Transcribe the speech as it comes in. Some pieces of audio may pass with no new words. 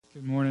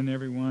Good morning,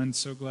 everyone.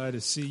 So glad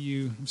to see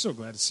you. I'm so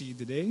glad to see you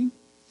today.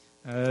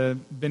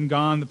 Been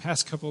gone the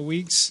past couple of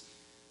weeks,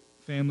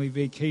 family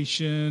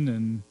vacation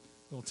and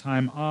a little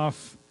time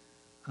off.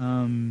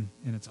 And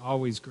it's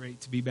always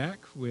great to be back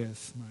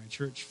with my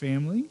church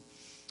family.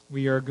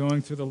 We are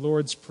going through the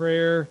Lord's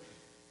Prayer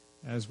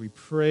as we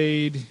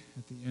prayed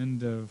at the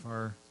end of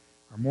our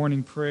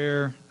morning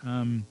prayer.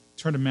 Turn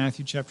to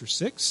Matthew chapter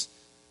 6.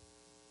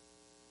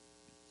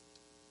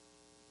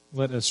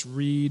 Let us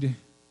read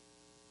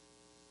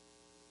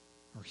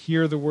or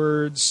hear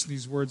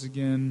these words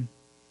again.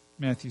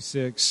 Matthew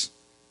 6,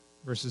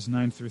 verses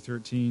 9 through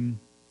 13.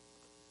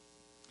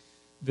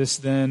 This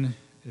then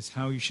is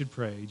how you should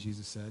pray,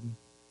 Jesus said.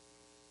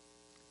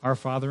 Our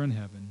Father in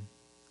heaven,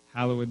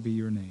 hallowed be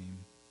your name.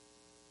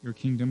 Your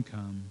kingdom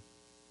come,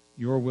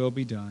 your will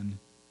be done,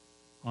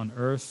 on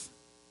earth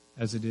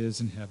as it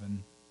is in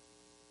heaven.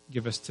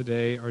 Give us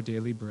today our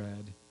daily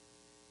bread,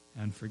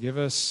 and forgive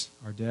us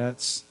our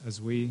debts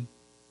as we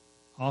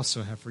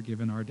also have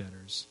forgiven our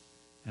debtors.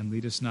 And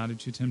lead us not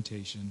into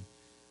temptation,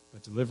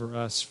 but deliver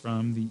us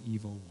from the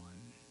evil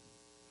one.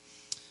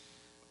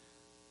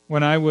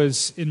 When I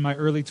was in my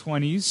early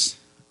 20s,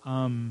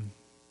 I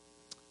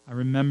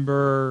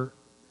remember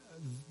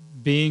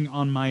being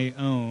on my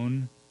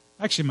own.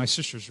 Actually, my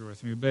sisters were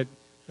with me, but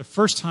the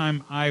first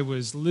time I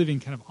was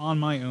living kind of on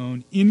my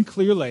own in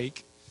Clear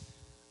Lake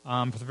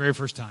for the very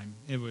first time.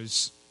 It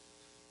was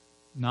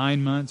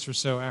 9 months or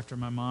so after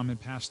my mom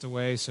had passed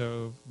away,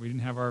 so we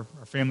didn't have our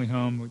family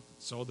home. We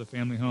sold the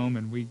family home,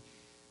 and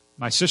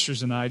my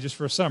sisters and I, just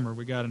for a summer,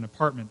 we got an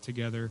apartment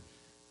together.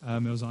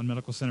 It was on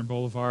Medical Center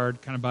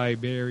Boulevard, kind of by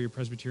Bay Area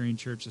Presbyterian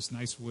Church, this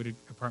nice wooded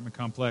apartment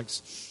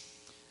complex.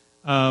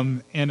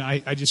 And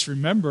I just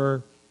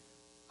remember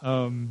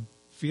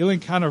feeling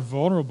kind of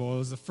vulnerable. It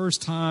was the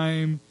first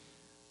time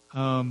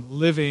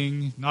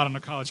living, not on a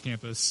college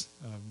campus,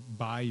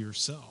 by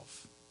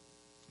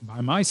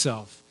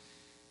myself.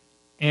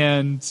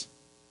 And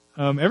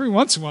every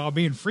once in a while,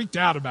 being freaked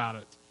out about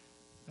it.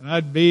 And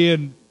I'd be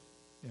in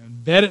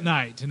bed at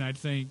night, and I'd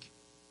think,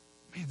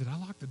 man, did I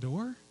lock the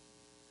door?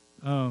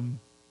 And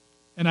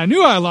I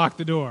knew I locked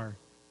the door.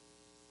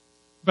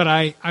 But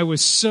I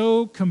was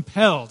so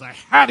compelled. I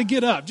had to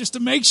get up just to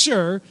make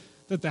sure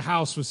that the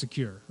house was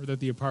secure, or that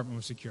the apartment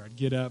was secure. I'd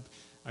get up,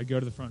 I'd go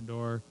to the front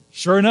door.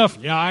 Sure enough,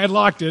 yeah, I had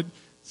locked it.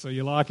 So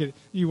you lock it,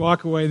 you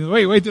walk away, and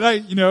wait, did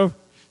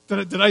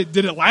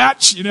it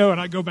latch? And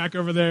I go back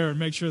over there and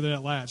make sure that it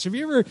latched. Have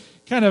you ever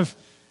kind of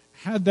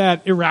had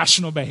that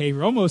irrational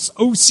behavior, almost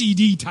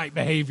OCD type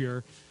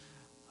behavior?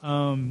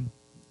 And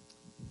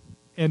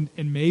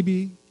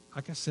maybe,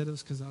 like I said, it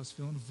was because I was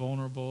feeling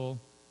vulnerable.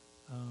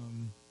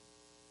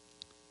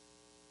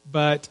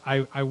 But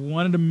I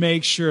wanted to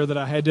make sure that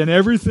I had done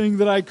everything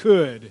that I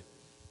could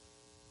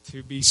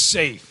to be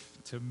safe,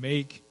 to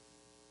make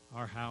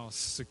our house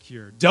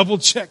secure. Double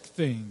check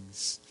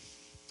things.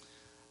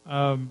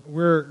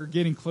 We're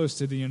getting close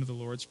to the end of the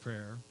Lord's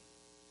Prayer.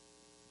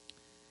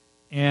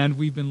 And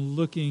we've been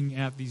looking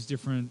at these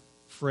different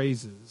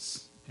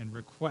phrases and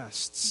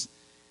requests.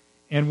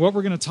 And what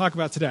we're going to talk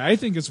about today, I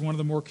think, is one of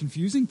the more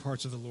confusing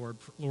parts of the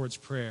Lord's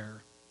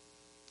Prayer,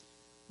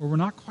 where we're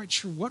not quite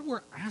sure what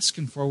we're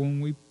asking for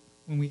when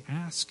we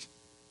ask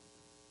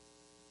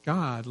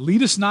God,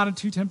 lead us not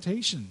into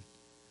temptation.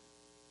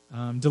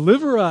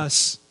 Deliver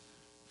us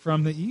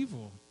from the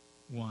evil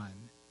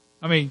one.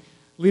 I mean,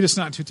 lead us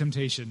not into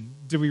temptation.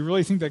 Do we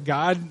really think that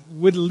God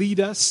would lead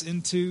us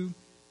into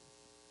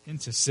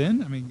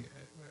sin? I mean,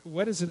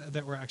 what is it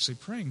that we're actually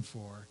praying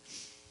for?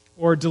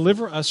 Or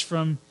deliver us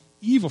from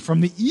evil, from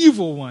the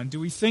evil one.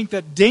 Do we think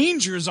that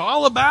danger is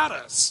all about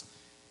us?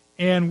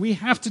 And we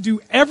have to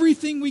do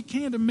everything we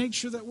can to make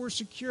sure that we're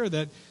secure,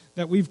 that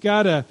we've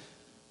got to,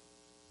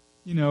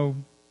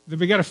 that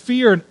we got to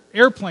fear an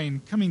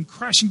airplane coming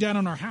crashing down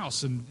on our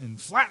house and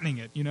flattening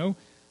it,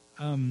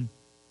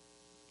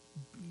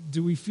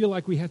 Do we feel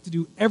like we have to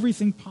do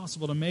everything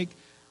possible to make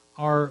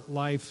our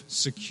life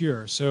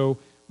secure? So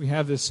we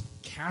have this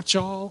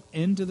catch-all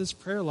end to this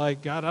prayer,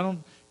 like, God, I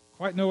don't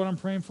quite know what I'm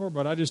praying for,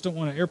 but I just don't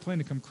want an airplane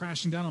to come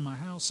crashing down on my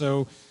house,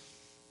 so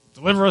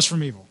deliver us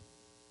from evil.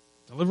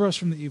 Deliver us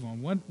from the evil.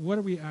 And what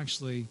are we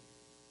actually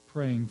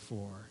praying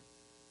for?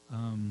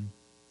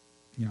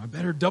 I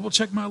better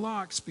double-check my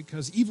locks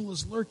because evil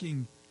is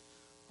lurking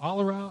all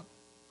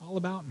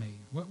about me.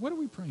 What are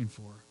we praying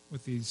for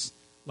with these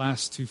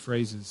last two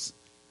phrases?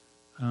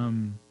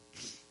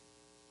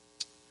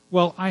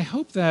 Well, I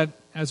hope that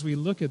as we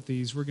look at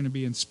these, we're going to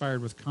be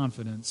inspired with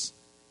confidence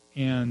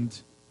and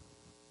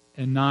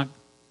not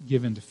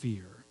give in to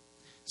fear.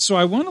 So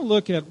I want to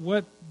look at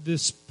what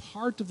this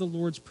part of the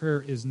Lord's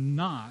Prayer is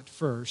not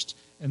first,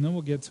 and then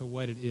we'll get to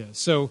what it is.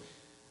 So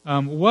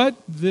what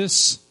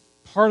this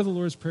part of the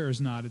Lord's Prayer is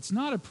not, it's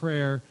not a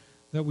prayer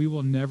that we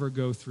will never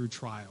go through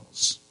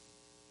trials.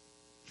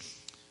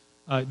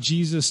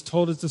 Jesus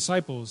told his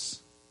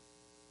disciples,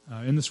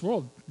 in this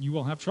world, you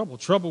will have trouble.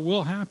 Trouble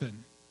will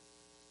happen.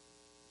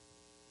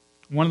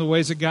 One of the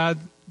ways that God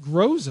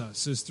grows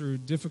us is through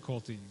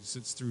difficulties.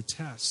 It's through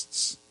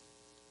tests.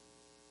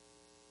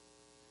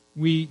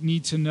 We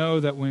need to know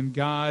that when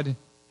God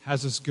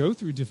has us go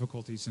through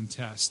difficulties and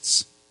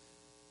tests,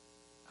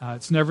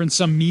 it's never in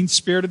some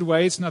mean-spirited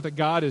way. It's not that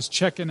God is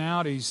checking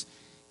out. He's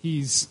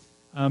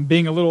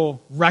being a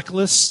little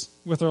reckless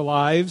with our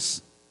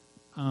lives,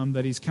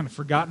 that he's kind of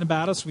forgotten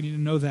about us. We need to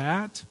know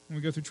that when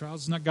we go through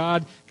trials. It's not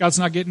God. God's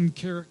not getting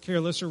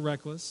careless or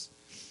reckless.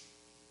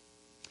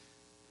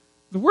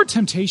 The word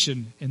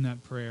temptation in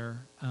that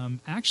prayer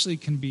actually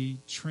can be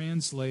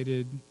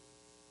translated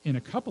in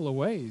a couple of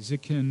ways.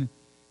 It can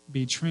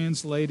be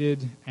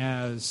translated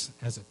as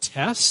a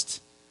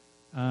test,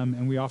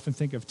 and we often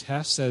think of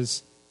tests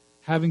as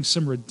having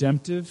some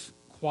redemptive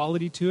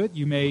quality to it.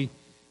 You may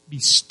be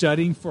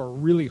studying for a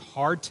really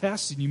hard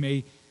test, and you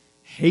may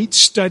hate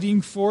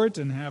studying for it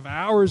and have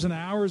hours and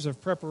hours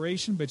of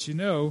preparation, but you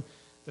know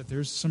that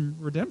there's some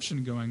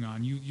redemption going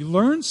on. You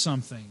learn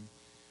something.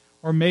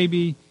 Or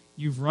maybe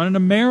you've run a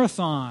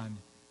marathon,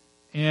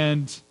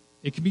 and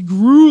it can be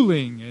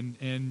grueling,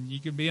 and you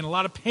can be in a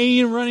lot of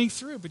pain running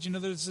through, but you know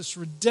there's this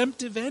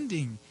redemptive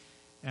ending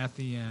at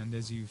the end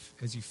as you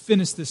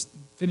finish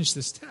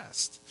this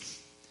test.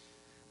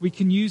 We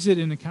can use it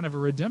in a kind of a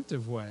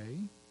redemptive way,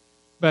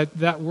 but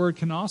that word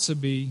can also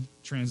be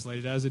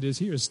translated as it is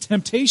here as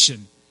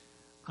temptation.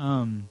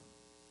 Like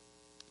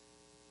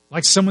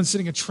someone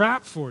setting a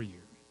trap for you.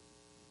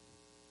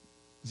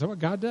 Is that what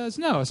God does?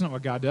 No, that's not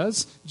what God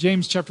does.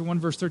 James chapter 1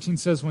 verse 13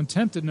 says, when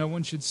tempted, no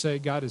one should say,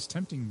 God is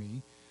tempting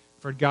me.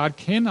 For God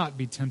cannot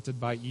be tempted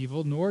by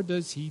evil, nor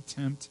does he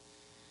tempt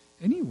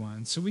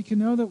anyone. So we can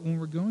know that when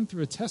we're going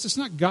through a test, it's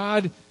not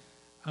God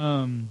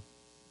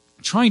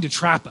trying to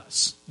trap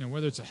us. You know,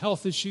 whether it's a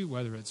health issue,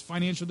 whether it's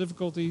financial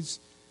difficulties,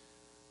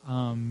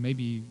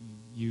 maybe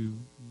you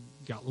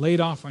got laid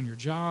off on your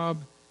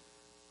job,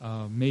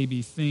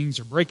 maybe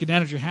things are breaking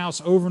down at your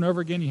house over and over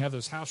again. You have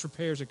those house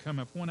repairs that come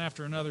up one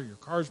after another. Your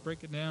car's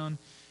breaking down.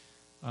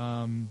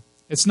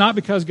 It's not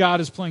because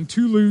God is playing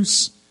too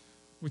loose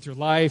with your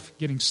life,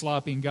 getting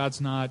sloppy, and God's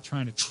not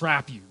trying to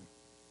trap you.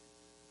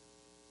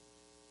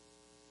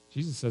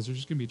 Jesus says there's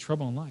just going to be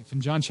trouble in life. In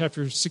John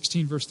chapter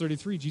 16, verse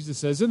 33, Jesus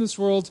says, in this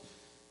world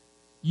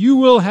you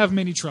will have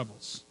many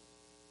troubles,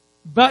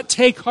 but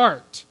take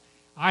heart.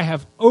 I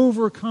have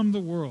overcome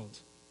the world.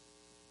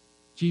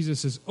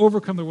 Jesus has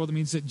overcome the world. It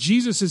means that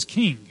Jesus is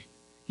king.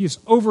 He has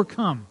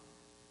overcome.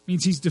 It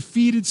means he's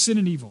defeated sin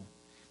and evil.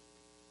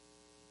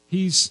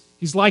 He's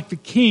like the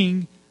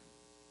king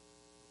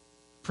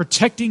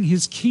protecting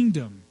his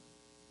kingdom.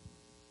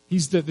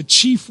 He's the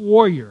chief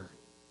warrior.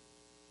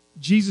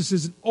 Jesus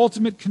is in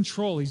ultimate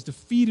control. He's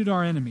defeated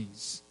our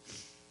enemies.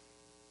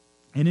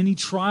 And any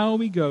trial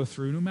we go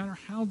through, no matter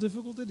how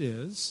difficult it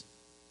is,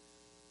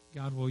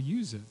 God will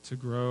use it to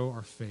grow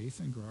our faith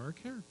and grow our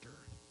character.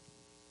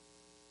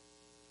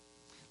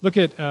 Look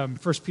at 1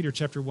 Peter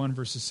chapter 1,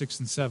 verses 6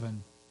 and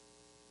 7.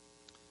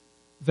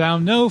 Thou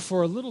know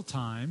for a little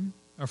time,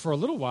 or for a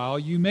little while,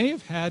 you may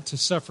have had to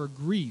suffer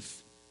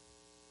grief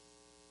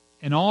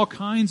and all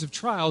kinds of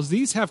trials.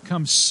 These have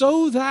come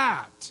so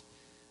that,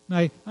 and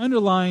I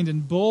underlined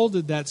and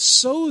bolded that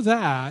so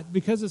that,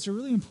 because it's a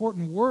really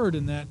important word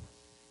in that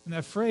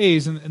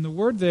phrase, and the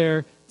word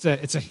there,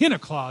 it's a hina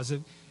clause,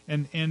 and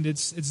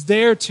it's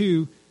there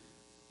to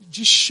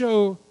just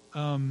show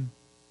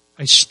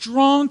a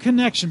strong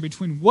connection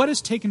between what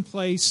has taken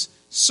place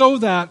so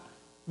that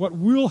what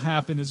will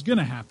happen is going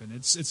to happen.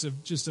 It's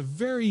just a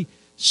very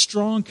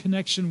strong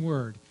connection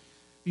word.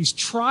 These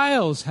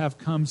trials have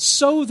come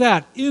so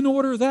that, in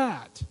order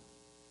that,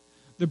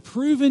 the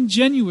proven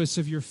genuineness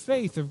of your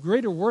faith of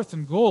greater worth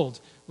than gold,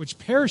 which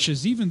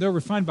perishes even though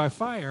refined by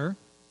fire,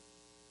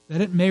 that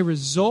it may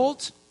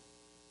result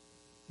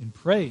in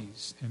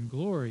praise and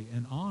glory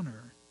and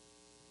honor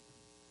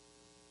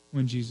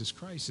when Jesus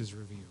Christ is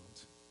revealed.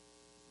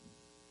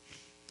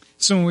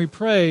 So when we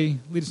pray,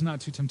 lead us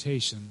not to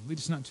temptation, lead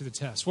us not to the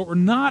test. What we're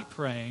not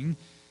praying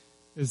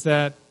is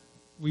that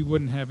we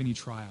wouldn't have any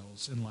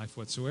trials in life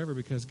whatsoever,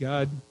 because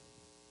God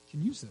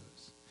can use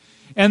those.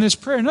 And this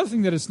prayer, another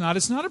thing that it's not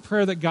a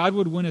prayer that God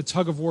would win a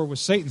tug of war with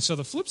Satan. So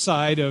the flip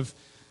side of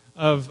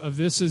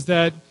this is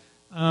that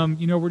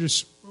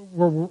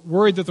we're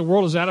worried that the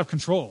world is out of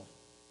control,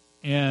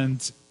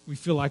 and we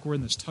feel like we're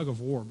in this tug of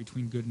war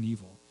between good and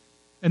evil.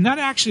 And that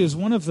actually is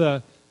one of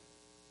the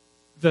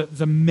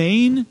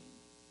main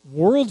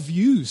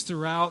worldviews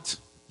throughout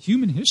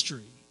human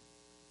history.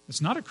 It's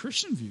not a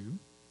Christian view,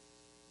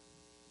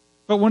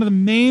 but one of the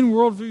main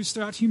worldviews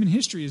throughout human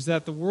history is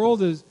that the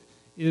world is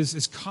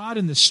caught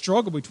in this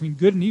struggle between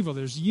good and evil.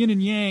 There's yin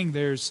and yang.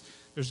 There's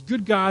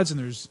good gods and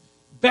there's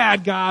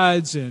bad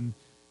gods, and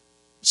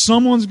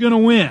someone's going to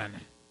win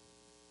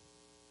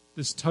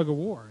this tug of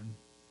war, and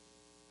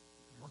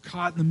we're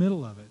caught in the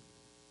middle of it.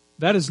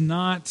 That is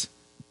not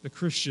the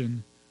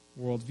Christian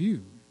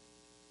worldview.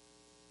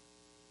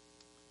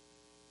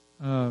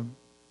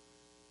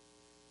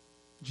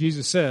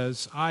 Jesus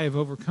says, I have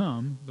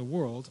overcome the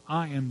world.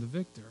 I am the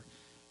victor.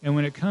 And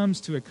when it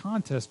comes to a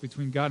contest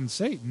between God and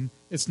Satan,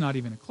 it's not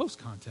even a close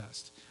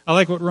contest. I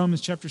like what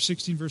Romans chapter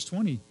 16, verse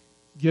 20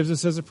 gives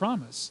us as a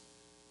promise.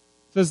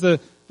 It says the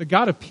the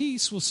God of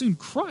peace will soon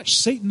crush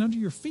Satan under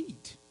your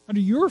feet,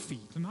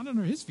 and not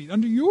under his feet,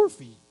 under your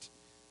feet.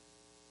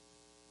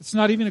 It's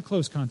not even a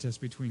close contest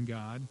between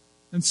God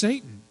and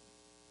Satan.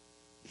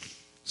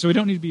 So we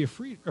don't need to be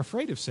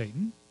afraid of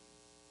Satan.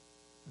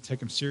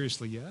 Take him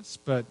seriously, yes,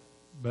 but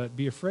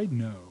be afraid?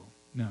 No.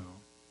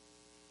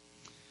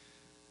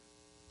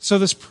 So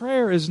this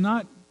prayer is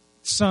not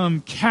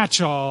some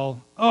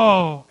catch-all,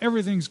 oh,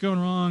 everything's going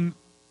wrong,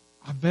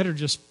 I better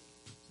just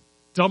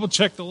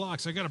double-check the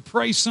locks, I got to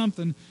pray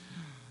something,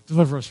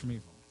 deliver us from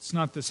evil. It's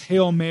not this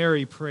Hail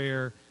Mary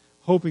prayer,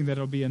 hoping that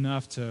it'll be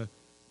enough to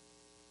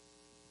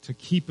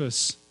keep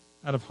us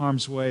out of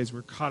harm's way as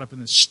we're caught up in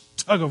this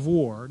tug of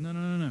war.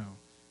 No.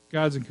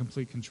 God's in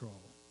complete control.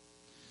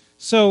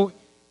 So,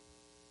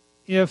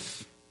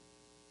 if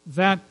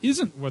that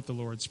isn't what the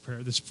Lord's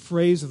Prayer, this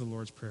phrase of the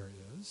Lord's Prayer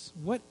is,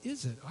 what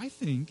is it? I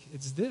think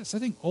it's this. I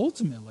think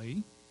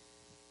ultimately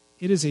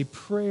it is a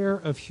prayer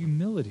of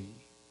humility.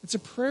 It's a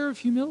prayer of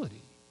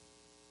humility.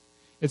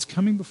 It's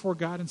coming before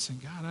God and saying,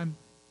 God, I'm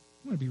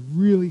going to be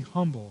really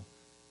humble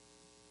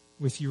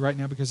with you right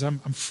now because I'm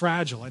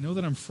fragile. I know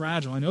that I'm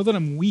fragile. I know that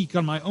I'm weak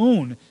on my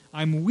own.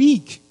 I'm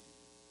weak.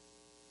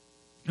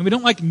 And we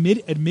don't like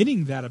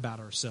admitting that about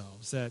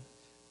ourselves, that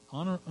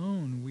on our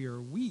own we are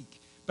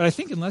weak. But I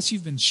think unless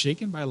you've been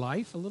shaken by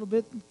life a little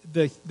bit,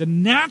 the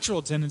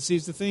natural tendency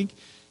is to think,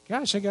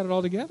 gosh, I got it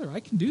all together. I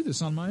can do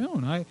this on my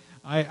own.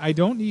 I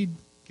don't need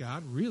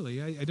God,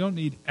 really. I don't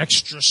need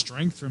extra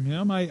strength from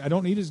him. I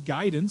don't need his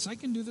guidance. I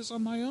can do this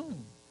on my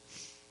own.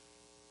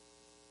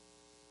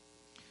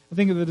 I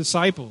think of the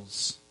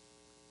disciples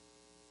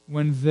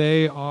when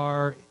they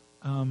are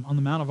on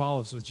the Mount of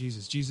Olives with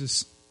Jesus.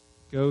 Jesus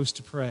goes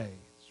to pray.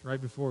 It's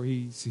right before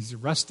he's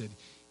arrested.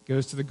 He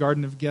goes to the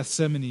Garden of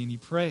Gethsemane and he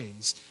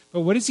prays.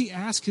 But what does he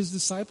ask his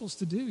disciples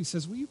to do? He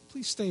says, will you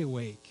please stay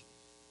awake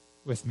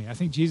with me? I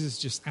think Jesus is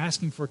just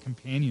asking for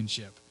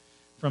companionship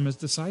from his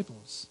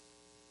disciples.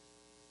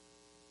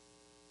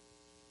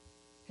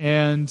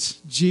 And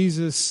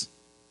Jesus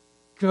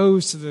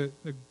goes to the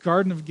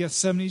Garden of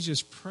Gethsemane. He's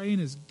just praying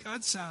his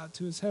guts out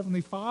to his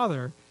heavenly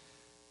Father.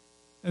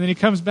 And then he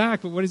comes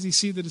back, but what does he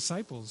see the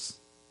disciples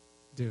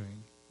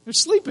doing? They're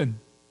sleeping.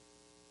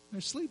 They're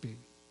sleeping.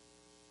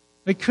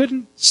 They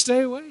couldn't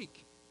stay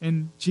awake.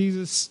 And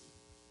Jesus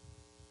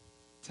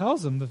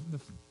tells them, the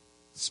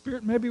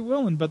spirit may be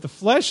willing, but the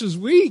flesh is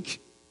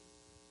weak.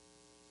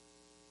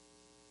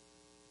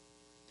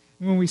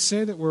 And when we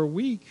say that we're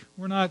weak,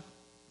 we're not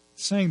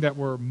saying that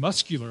we're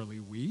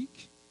muscularly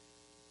weak,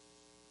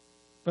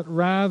 but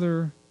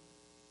rather,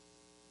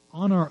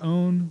 on our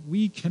own,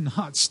 we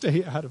cannot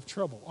stay out of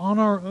trouble. On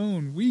our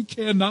own, we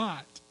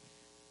cannot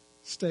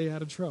stay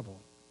out of trouble.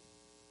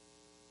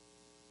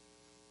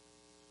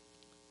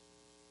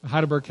 The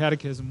Heidelberg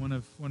Catechism,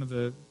 one of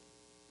the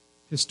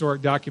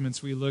historic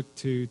documents we look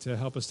to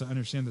help us to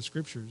understand the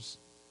Scriptures,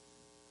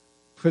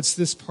 puts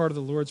this part of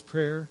the Lord's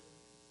Prayer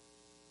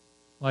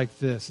like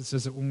this. It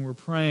says that when we're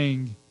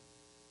praying,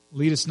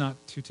 lead us not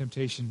to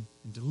temptation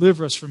and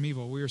deliver us from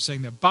evil, we are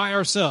saying that by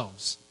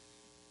ourselves,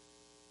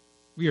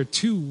 we are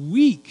too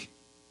weak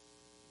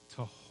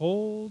to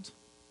hold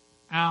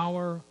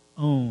our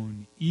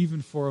own,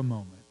 even for a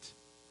moment.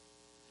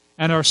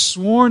 And our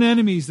sworn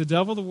enemies, the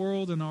devil, the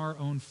world, and our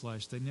own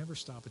flesh, they never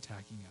stop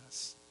attacking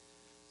us.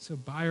 So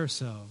by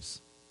ourselves,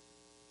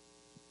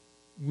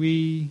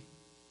 we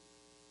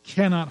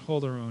cannot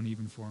hold our own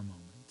even for a moment.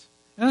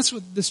 And that's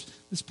what this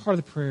part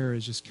of the prayer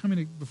is, just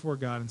coming before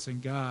God and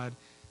saying, God,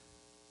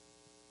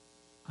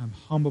 I'm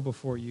humble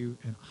before you,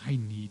 and I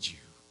need you.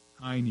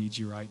 I need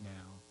you right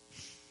now.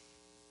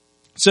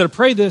 So to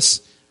pray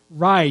this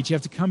right, you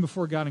have to come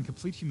before God in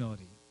complete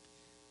humility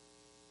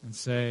and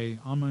say,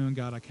 on my own,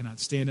 God, I cannot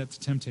stand up to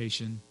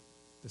temptation,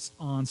 this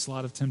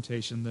onslaught of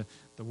temptation,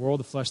 the world,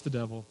 the flesh, the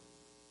devil.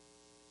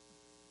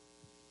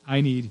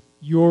 I need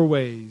your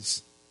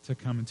ways to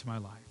come into my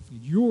life. I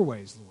need your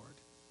ways, Lord.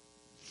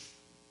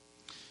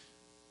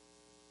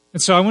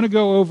 And so I want to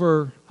go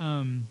over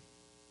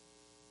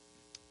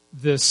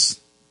this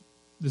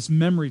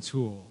memory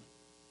tool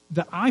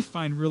that I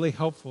find really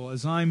helpful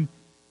as I'm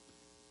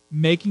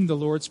making the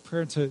Lord's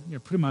Prayer, to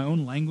putting my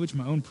own language,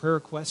 my own prayer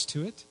request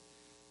to it.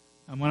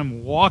 And when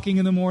I'm walking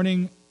in the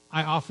morning,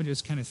 I often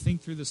just kind of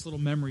think through this little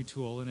memory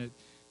tool, and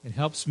it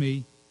helps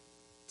me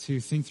to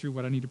think through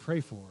what I need to pray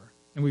for.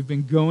 And we've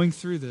been going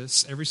through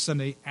this every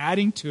Sunday,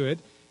 adding to it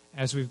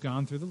as we've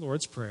gone through the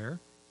Lord's Prayer.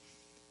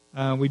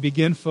 We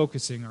begin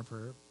focusing our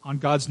prayer on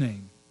God's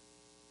name.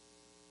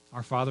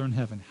 Our Father in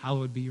heaven,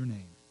 hallowed be your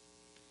name.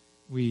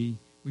 We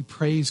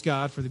praise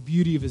God for the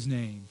beauty of his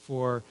name,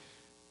 for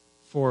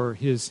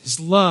his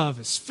love,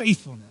 his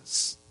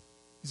faithfulness.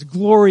 He's a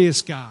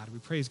glorious God. We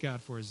praise God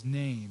for his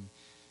name.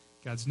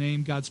 God's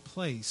name, God's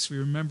place. We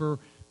remember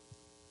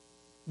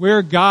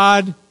where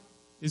God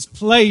is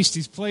placed.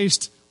 He's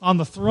placed on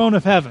the throne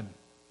of heaven.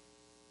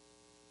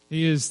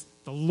 He is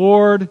the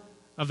Lord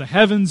of the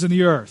heavens and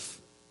the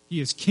earth. He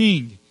is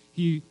king.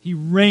 He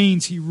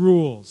reigns. He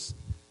rules.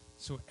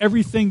 So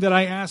everything that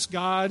I ask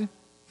God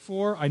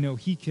for, I know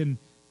he can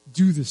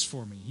do this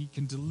for me. He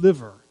can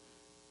deliver.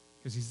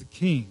 because he's the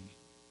king.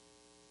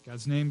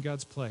 God's name,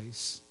 God's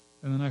place.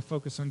 And then I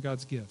focus on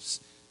God's gifts.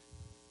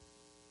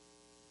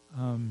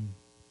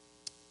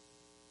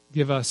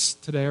 Give us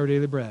today our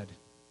daily bread.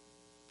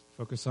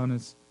 Focus on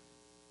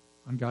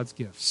God's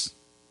gifts.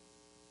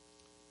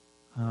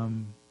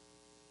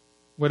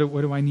 What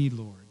do I need,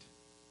 Lord?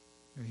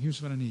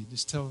 Here's what I need.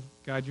 Just tell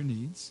God your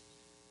needs.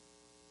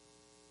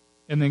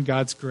 And then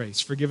God's grace.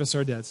 Forgive us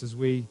our debts as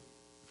we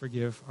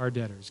forgive our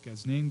debtors.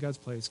 God's name, God's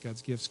place,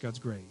 God's gifts, God's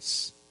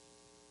grace.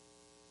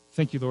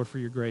 Thank you, Lord, for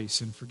your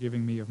grace and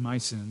forgiving me of my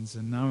sins.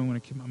 And now I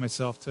want to commit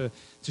myself to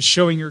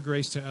showing your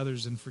grace to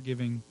others and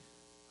forgiving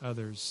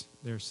others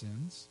their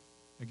sins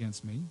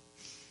against me.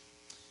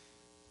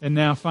 And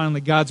now,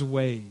 finally, God's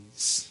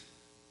ways.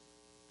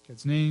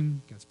 God's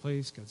name, God's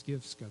place, God's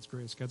gifts, God's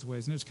grace, God's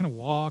ways. And I just kind of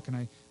walk and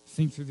I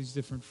think through these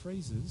different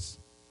phrases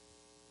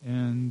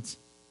and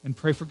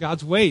pray for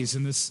God's ways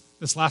in this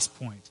last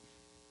point.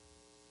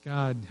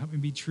 God, help me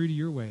be true to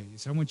your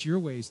ways. I want your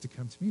ways to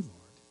come to me, Lord.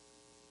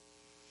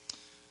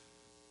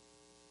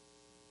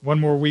 One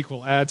more week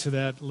we'll add to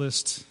that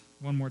list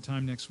one more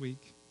time next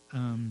week.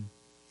 All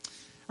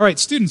right,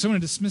 students, I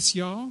want to dismiss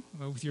y'all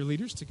with your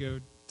leaders to go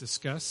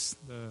discuss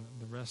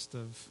the rest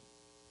of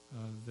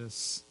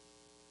this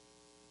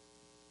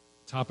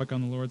topic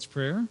on the Lord's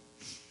Prayer.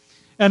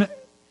 And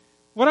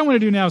what I want to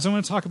do now is I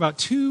want to talk about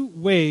two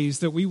ways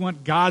that we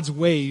want God's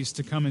ways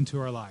to come into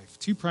our life.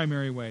 Two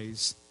primary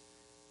ways.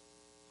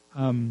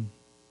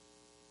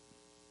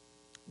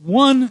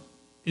 One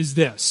is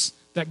this,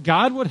 that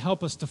God would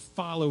help us to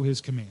follow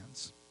his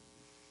commands.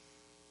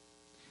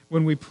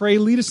 When we pray,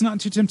 lead us not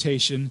into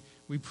temptation,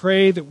 we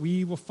pray that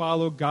we will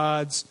follow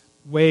God's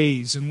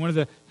ways. And one of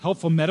the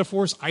helpful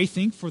metaphors, I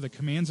think, for the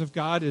commands of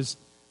God is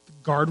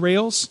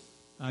guardrails.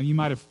 You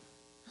might have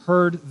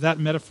heard that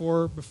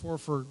metaphor before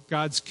for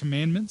God's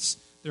commandments.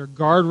 There are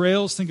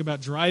guardrails. Think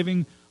about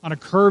driving on a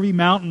curvy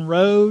mountain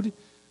road.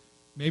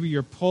 Maybe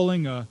you're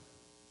pulling a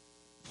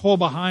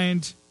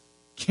pull-behind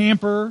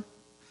camper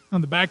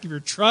on the back of your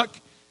truck,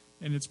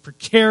 and it's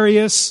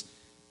precarious.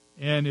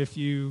 And if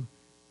you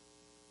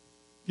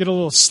get a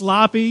little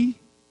sloppy,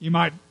 you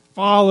might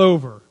fall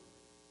over.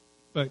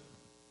 But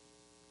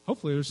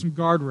hopefully there's some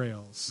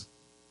guardrails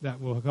that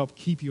will help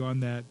keep you on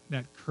that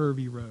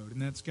curvy road.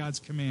 And that's God's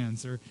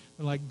commands. They're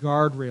like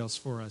guardrails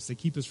for us. They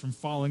keep us from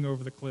falling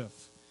over the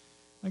cliff.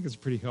 I think it's a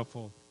pretty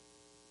helpful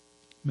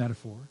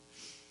metaphor.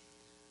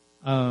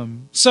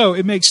 So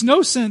it makes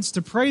no sense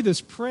to pray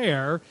this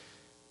prayer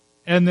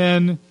and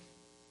then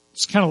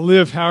just kind of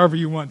live however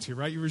you want to,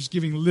 right? You're just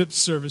giving lip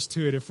service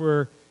to it if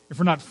we're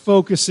not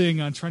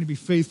focusing on trying to be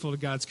faithful to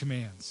God's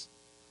commands.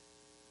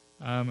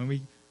 And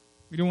we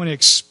don't want to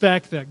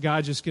expect that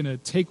God's just going to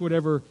take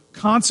whatever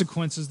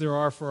consequences there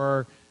are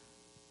for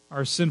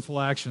our sinful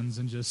actions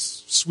and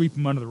just sweep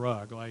them under the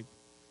rug. Like,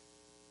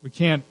 we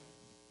can't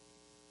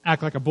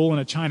act like a bull in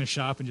a china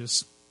shop and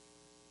just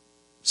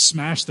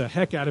smash the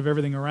heck out of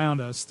everything around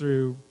us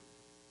through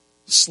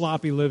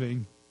sloppy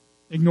living,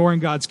 ignoring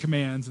God's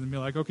commands, and be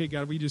like, okay,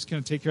 God, we just kind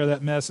of take care of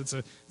that mess. It's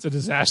a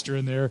disaster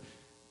in there.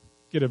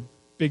 Get a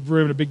big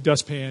broom and a big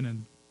dustpan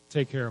and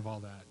take care of all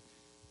that.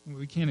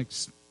 We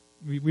can't.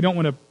 We don't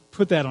want to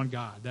put that on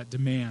God, that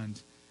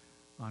demand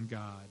on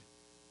God.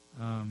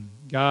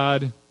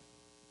 God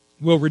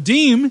will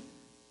redeem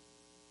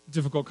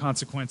difficult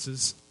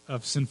consequences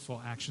of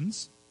sinful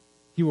actions.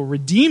 He will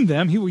redeem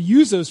them. He will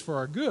use those for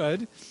our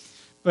good.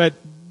 But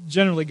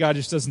generally, God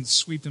just doesn't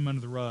sweep them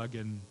under the rug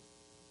and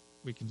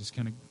we can just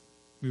kind of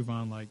move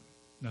on like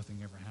nothing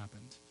ever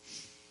happened.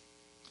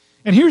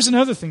 And here's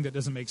another thing that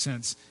doesn't make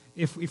sense.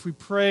 If we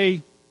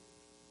pray,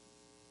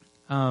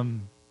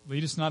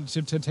 lead us not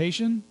into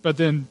temptation, but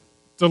then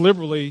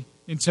deliberately,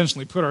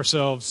 intentionally put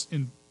ourselves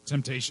in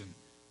temptation.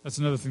 That's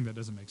another thing that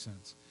doesn't make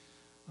sense.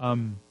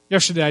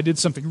 Yesterday, I did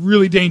something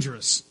really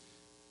dangerous.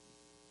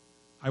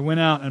 I went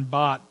out and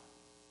bought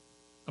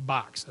a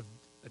box of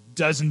a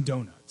dozen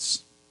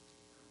donuts.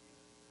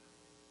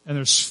 And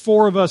there's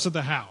 4 of us at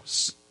the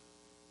house.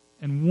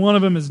 And one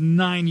of them is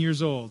 9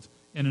 years old.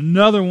 And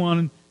another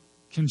one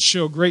can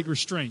show great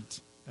restraint.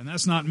 And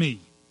that's not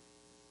me.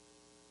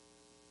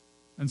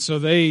 And so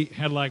they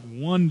had like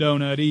 1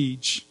 donut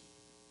each.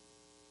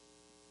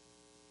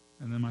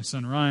 And then my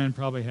son Ryan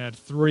probably had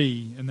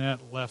 3. And that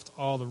left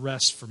all the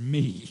rest for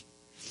me.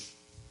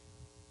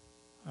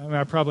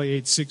 I probably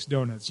ate 6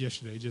 donuts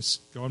yesterday.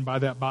 Just going by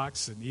that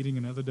box and eating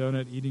another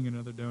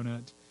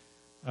donut.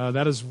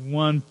 That is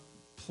one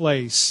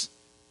place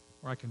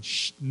where I can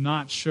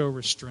not show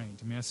restraint.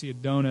 I mean, I see a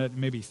donut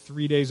maybe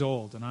 3 days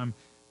old, and I'm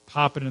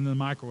popping it in the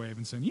microwave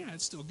and saying, yeah,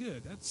 it's still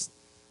good.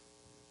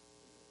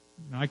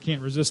 I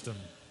can't resist them.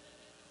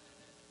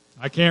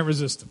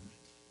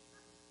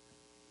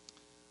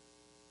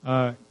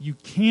 You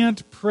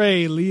can't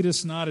pray, lead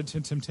us not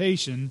into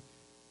temptation,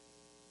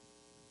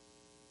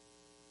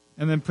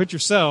 and then put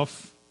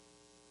yourself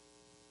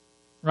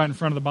right in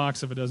front of the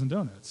box of a dozen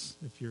donuts.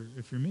 If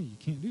you're me, you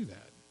can't do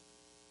that.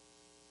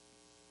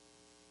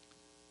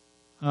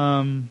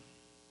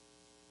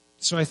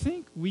 So I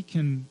think we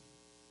can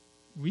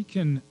we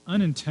can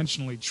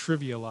unintentionally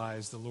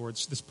trivialize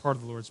this part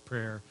of the Lord's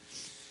Prayer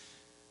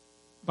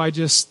by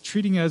just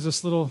treating it as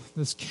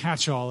this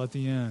catch-all at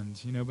the end,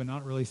 but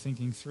not really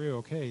thinking through,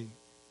 okay,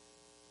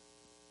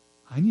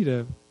 I need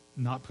to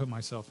not put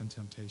myself in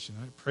temptation.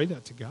 I pray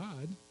that to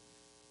God,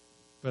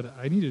 but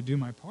I need to do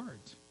my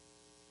part.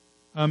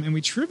 And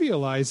we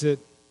trivialize it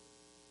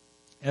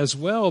as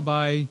well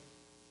by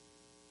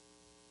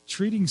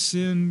treating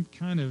sin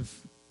kind of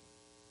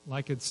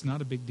like it's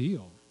not a big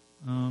deal.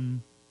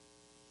 And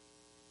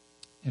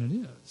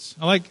it is.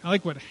 I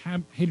like what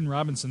Hayden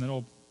Robinson, that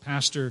old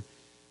pastor,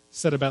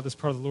 said about this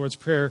part of the Lord's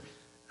Prayer.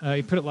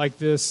 He put it like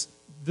this.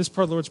 This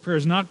part of the Lord's Prayer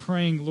is not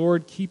praying,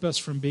 Lord, keep us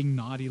from being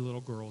naughty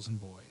little girls and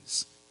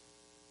boys.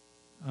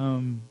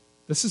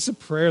 This is a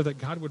prayer that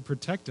God would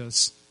protect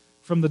us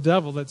from the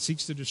devil that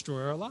seeks to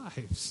destroy our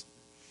lives.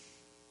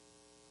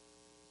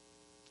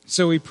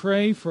 So we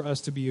pray for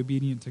us to be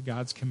obedient to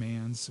God's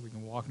commands so we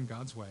can walk in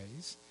God's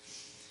ways.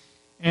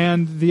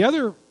 And the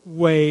other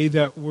way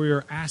that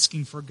we're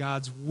asking for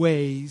God's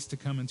ways to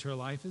come into our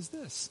life is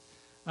this,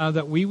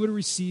 that we would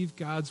receive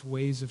God's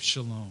ways of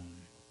shalom.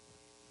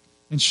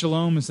 And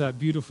shalom is that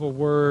beautiful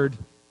word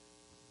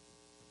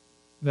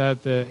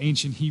that the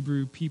ancient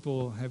Hebrew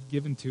people have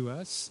given to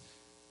us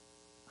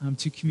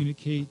to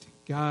communicate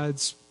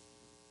God's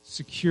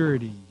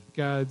security,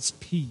 God's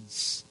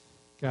peace,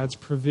 God's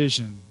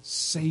provision,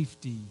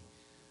 safety,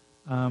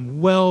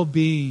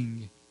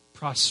 well-being,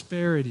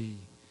 prosperity,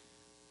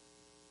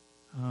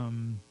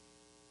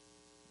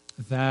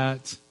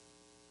 that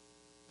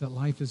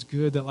life is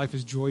good, that life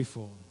is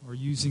joyful, or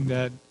using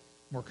that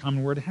more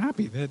common word,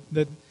 happy,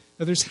 that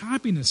there's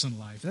happiness in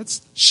life.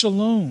 That's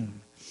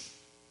shalom.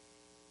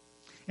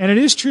 And it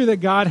is true that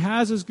God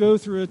has us go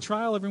through a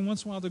trial every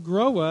once in a while to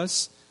grow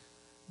us,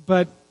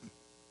 but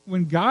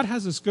when God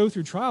has us go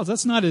through trials,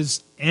 that's not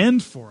His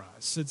end for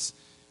us. It's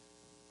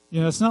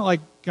not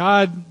like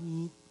God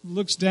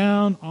looks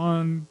down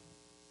on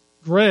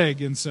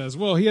Greg and says,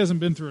 well, he hasn't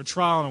been through a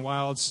trial in a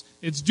while.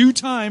 It's due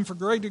time for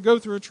Greg to go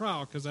through a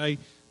trial because I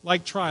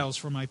like trials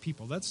for my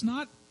people. That's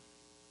not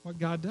what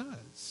God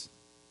does.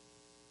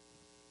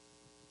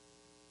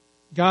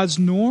 God's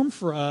norm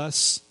for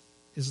us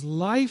is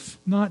life,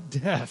 not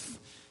death.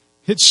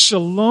 It's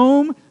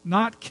shalom,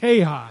 not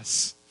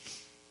chaos.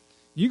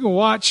 You can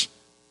watch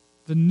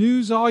the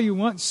news all you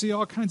want, see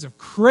all kinds of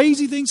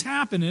crazy things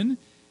happening,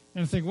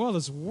 and think, well,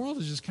 this world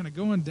is just kind of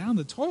going down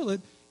the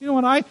toilet. You know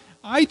what?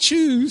 I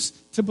choose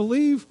to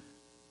believe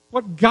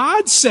what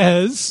God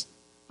says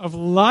of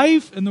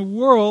life and the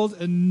world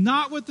and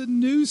not what the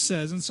news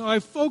says. And so I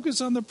focus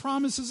on the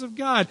promises of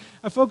God.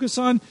 I focus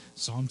on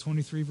Psalm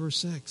 23, verse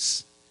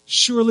 6.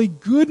 Surely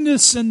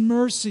goodness and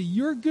mercy,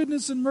 your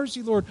goodness and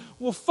mercy, Lord,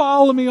 will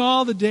follow me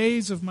all the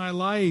days of my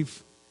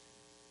life.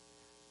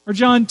 Or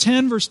John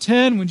 10, verse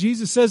 10, when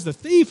Jesus says the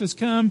thief has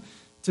come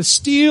to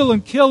steal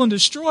and kill and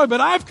destroy,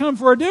 but I've come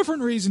for a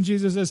different reason,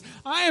 Jesus says.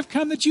 I have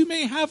come that you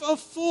may have a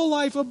full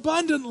life,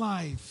 abundant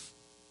life.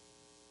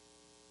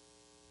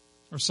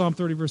 Or Psalm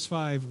 30, verse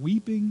 5,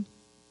 weeping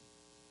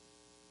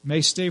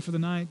may stay for the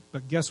night,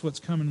 but guess what's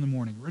coming in the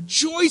morning?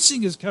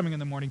 Rejoicing is coming in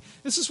the morning.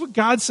 This is what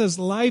God says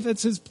life.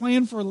 It's His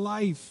plan for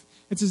life.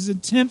 It's His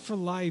intent for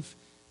life.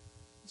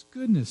 It's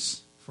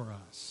goodness for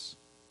us.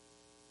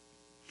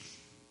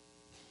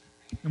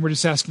 And we're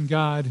just asking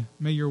God,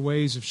 may your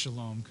ways of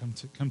shalom come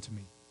to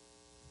me.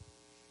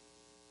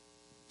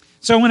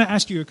 So I want to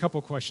ask you a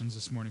couple questions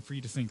this morning for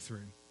you to think through.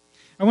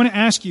 I want to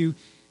ask you,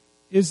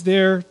 is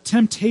there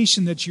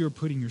temptation that you are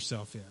putting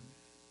yourself in?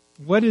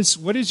 What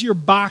is your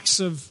box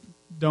of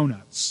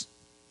donuts?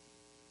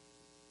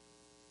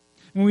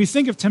 When we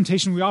think of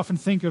temptation, we often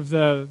think of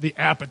the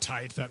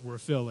appetite that we're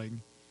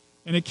filling.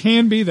 And it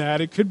can be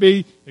that. It could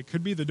be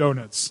the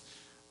donuts.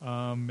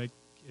 It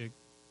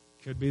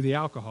could be the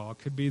alcohol. It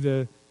could be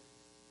the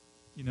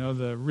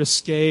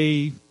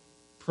risque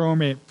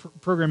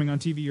programming on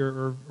TV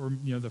or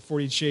the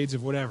 40 Shades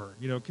of whatever.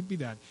 It could be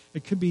that.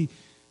 It could be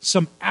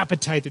some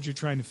appetite that you're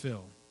trying to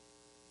fill.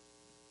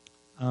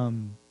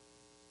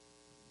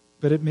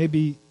 But it may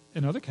be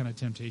another kind of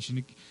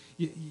temptation.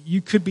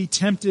 You could be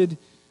tempted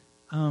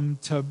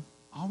to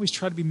always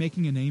try to be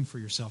making a name for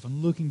yourself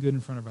and looking good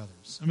in front of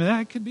others. I mean,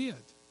 that could be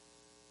it.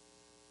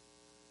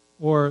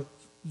 Or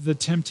the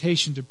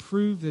temptation to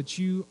prove that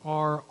you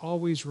are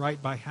always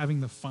right by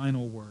having the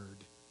final word.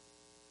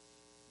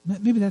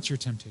 Maybe that's your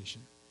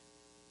temptation.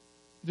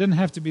 It doesn't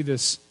have to be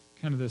this,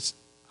 I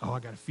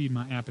got to feed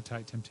my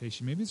appetite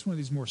temptation. Maybe it's one of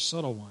these more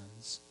subtle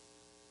ones.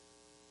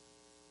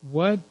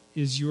 What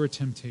is your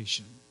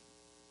temptation?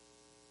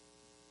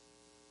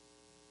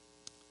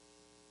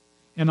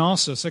 And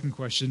also, second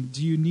question,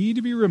 do you need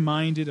to be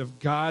reminded of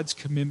God's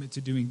commitment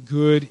to doing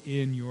good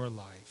in your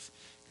life?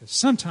 Because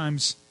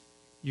sometimes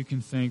you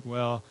can think,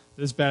 well,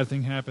 this bad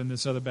thing happened,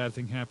 this other bad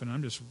thing happened.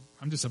 I'm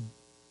just a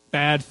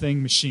bad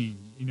thing machine.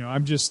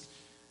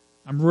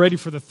 I'm ready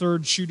for the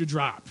third shoe to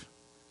drop.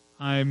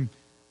 I'm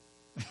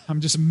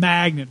just a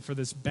magnet for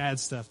this bad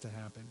stuff to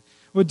happen.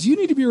 Well, do you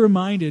need to be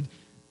reminded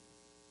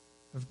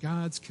of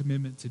God's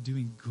commitment to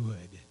doing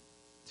good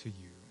to you?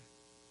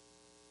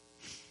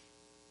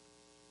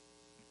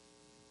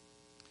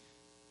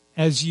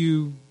 as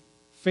you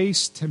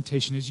face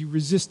temptation, as you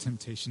resist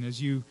temptation,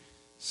 as you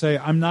say,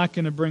 I'm not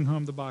going to bring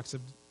home the box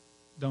of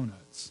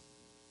donuts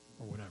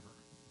or whatever.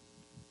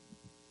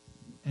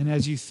 And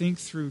as you think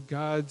through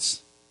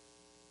God's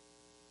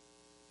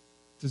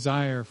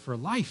desire for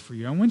life for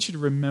you, I want you to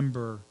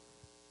remember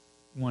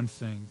one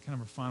thing, kind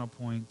of a final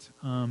point,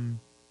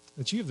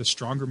 that you have the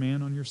stronger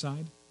man on your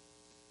side.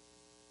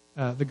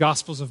 The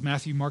Gospels of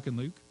Matthew, Mark, and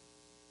Luke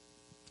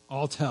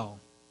all tell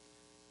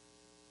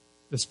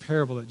this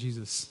parable that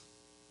Jesus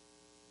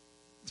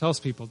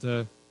tells people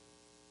to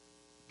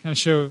kind of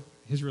show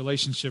his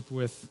relationship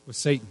with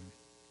Satan.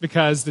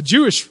 Because the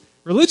Jewish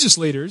religious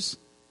leaders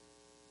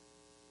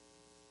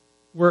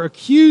were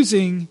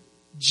accusing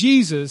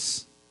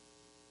Jesus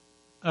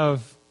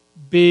of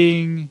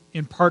being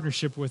in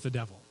partnership with the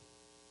devil.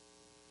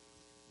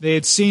 They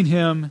had seen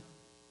him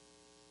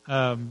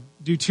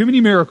do too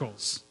many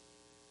miracles.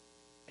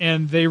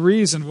 And they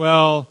reasoned,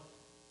 well,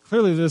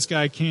 clearly this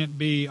guy can't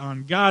be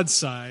on God's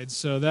side,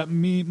 so that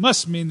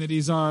must mean that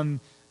he's on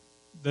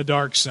the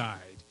dark side.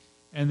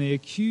 And they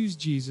accused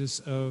Jesus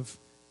of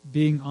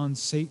being on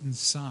Satan's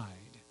side.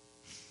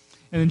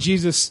 And then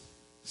Jesus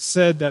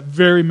said that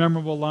very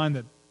memorable line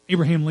that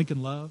Abraham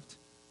Lincoln loved.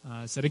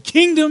 Said, a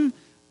kingdom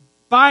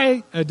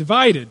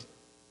divided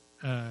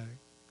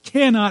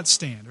cannot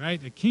stand,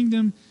 right? A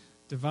kingdom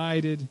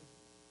divided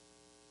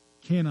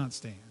cannot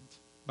stand.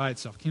 By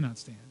itself, cannot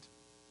stand.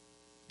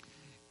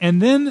 And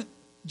then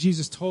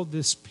Jesus told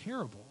this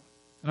parable.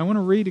 And I want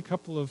to read a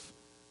couple of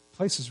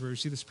places where we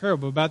see this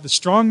parable about the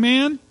strong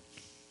man.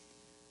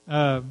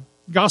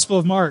 Gospel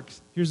of Mark,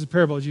 here's the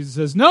parable. Jesus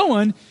says, no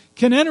one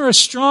can enter a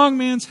strong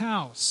man's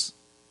house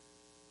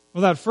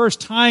without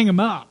first tying him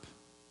up,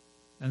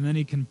 and then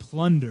he can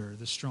plunder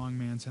the strong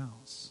man's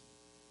house.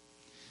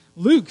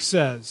 Luke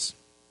says,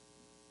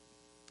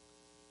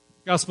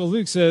 Gospel of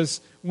Luke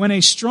says, when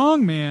a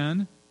strong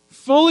man,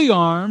 fully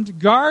armed,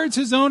 guards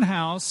his own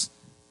house,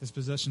 his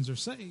possessions are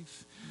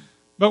safe.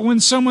 But when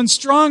someone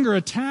stronger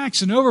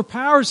attacks and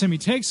overpowers him, he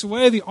takes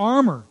away the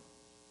armor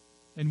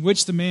in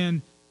which the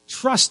man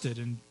trusted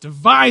and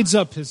divides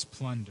up his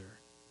plunder.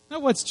 Now,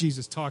 what's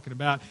Jesus talking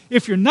about?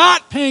 If you're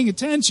not paying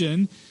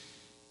attention,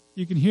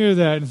 you can hear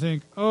that and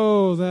think,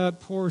 oh, that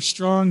poor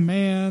strong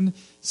man.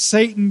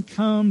 Satan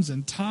comes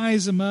and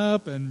ties him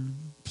up and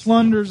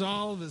plunders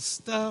all of his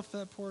stuff,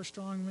 that poor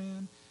strong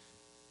man.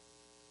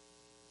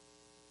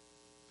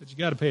 But you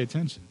got to pay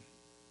attention.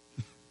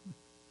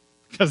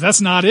 Because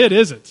that's not it,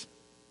 is it?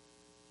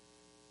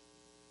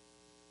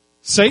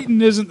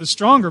 Satan isn't the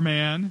stronger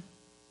man.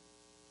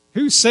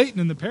 Who's Satan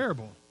in the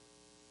parable?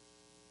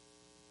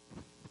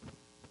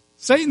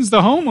 Satan's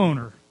the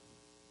homeowner.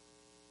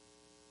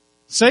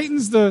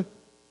 Satan's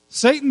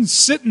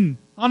sitting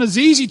on his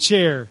easy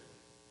chair.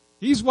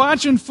 He's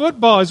watching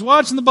football. He's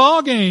watching the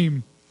ball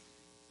game.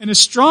 And a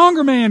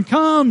stronger man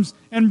comes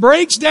and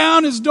breaks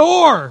down his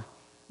door.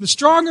 The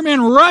stronger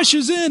man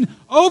rushes in,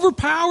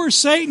 overpowers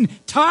Satan,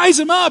 ties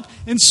him up,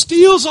 and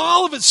steals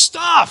all of his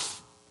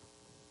stuff.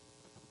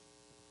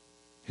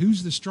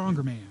 Who's the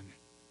stronger man?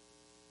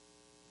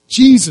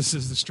 Jesus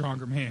is the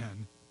stronger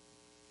man.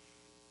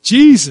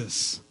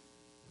 Jesus.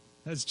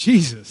 That's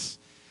Jesus.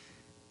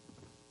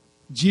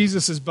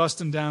 Jesus is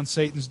busting down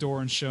Satan's door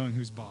and showing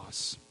who's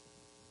boss.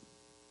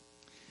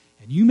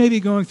 And you may be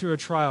going through a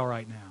trial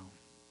right now.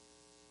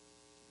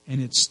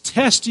 And it's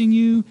testing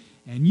you,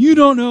 and you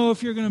don't know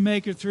if you're going to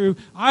make it through.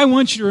 I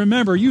want you to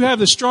remember, you have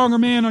the stronger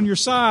man on your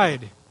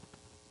side.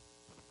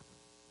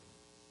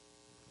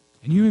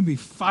 And you may be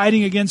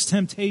fighting against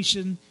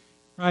temptation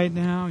right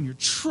now, and you're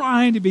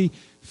trying to be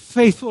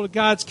faithful to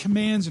God's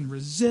commands and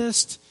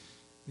resist.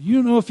 But you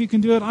don't know if you can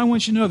do it. I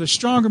want you to know the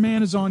stronger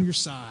man is on your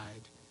side.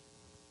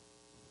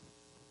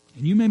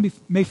 And you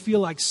may feel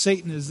like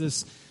Satan is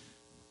this,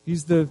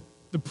 he's the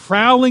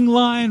prowling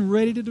lion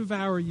ready to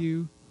devour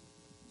you.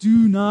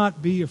 Do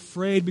not be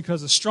afraid,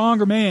 because the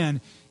stronger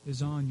man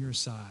is on your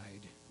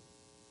side.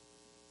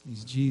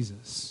 He's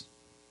Jesus,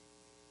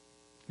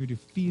 who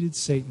defeated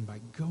Satan by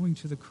going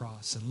to the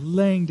cross and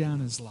laying down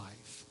his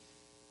life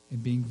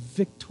and being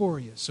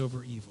victorious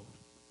over evil.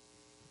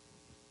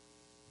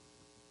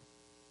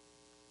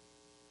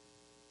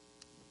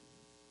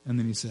 And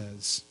then he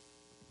says,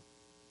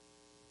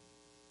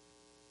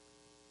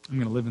 I'm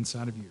going to live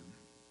inside of you.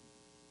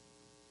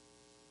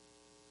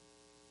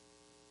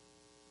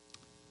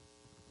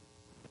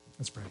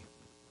 Let's pray.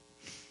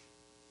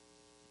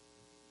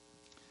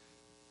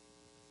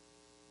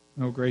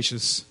 Oh,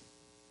 gracious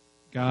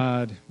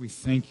God, we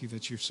thank you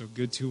that you're so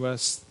good to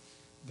us,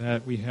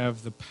 that we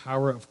have the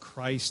power of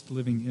Christ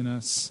living in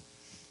us,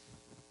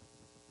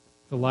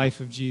 the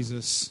life of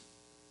Jesus.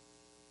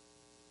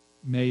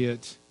 May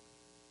it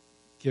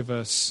give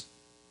us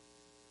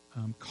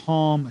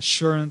calm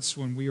assurance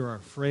when we are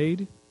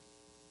afraid,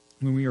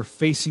 when we are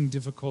facing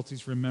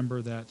difficulties.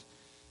 Remember that.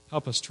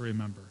 Help us to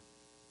remember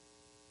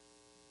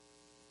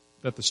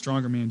that the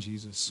stronger man,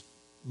 Jesus,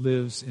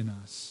 lives in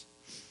us.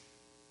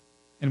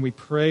 And we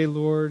pray,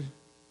 Lord,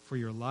 for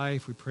your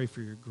life. We pray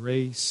for your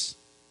grace.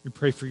 We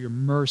pray for your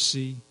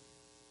mercy.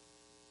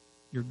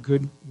 your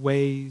good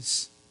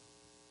ways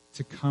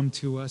to come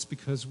to us,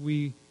 because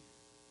we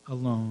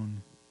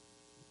alone,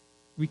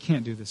 we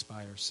can't do this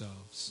by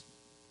ourselves.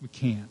 We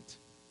can't.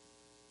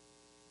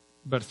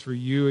 But through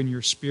you and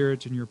your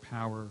Spirit and your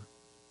power,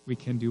 we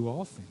can do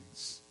all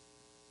things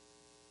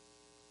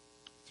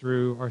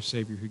through our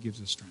Savior who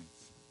gives us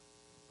strength.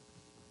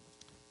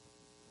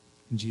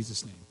 In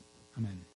Jesus' name, amen.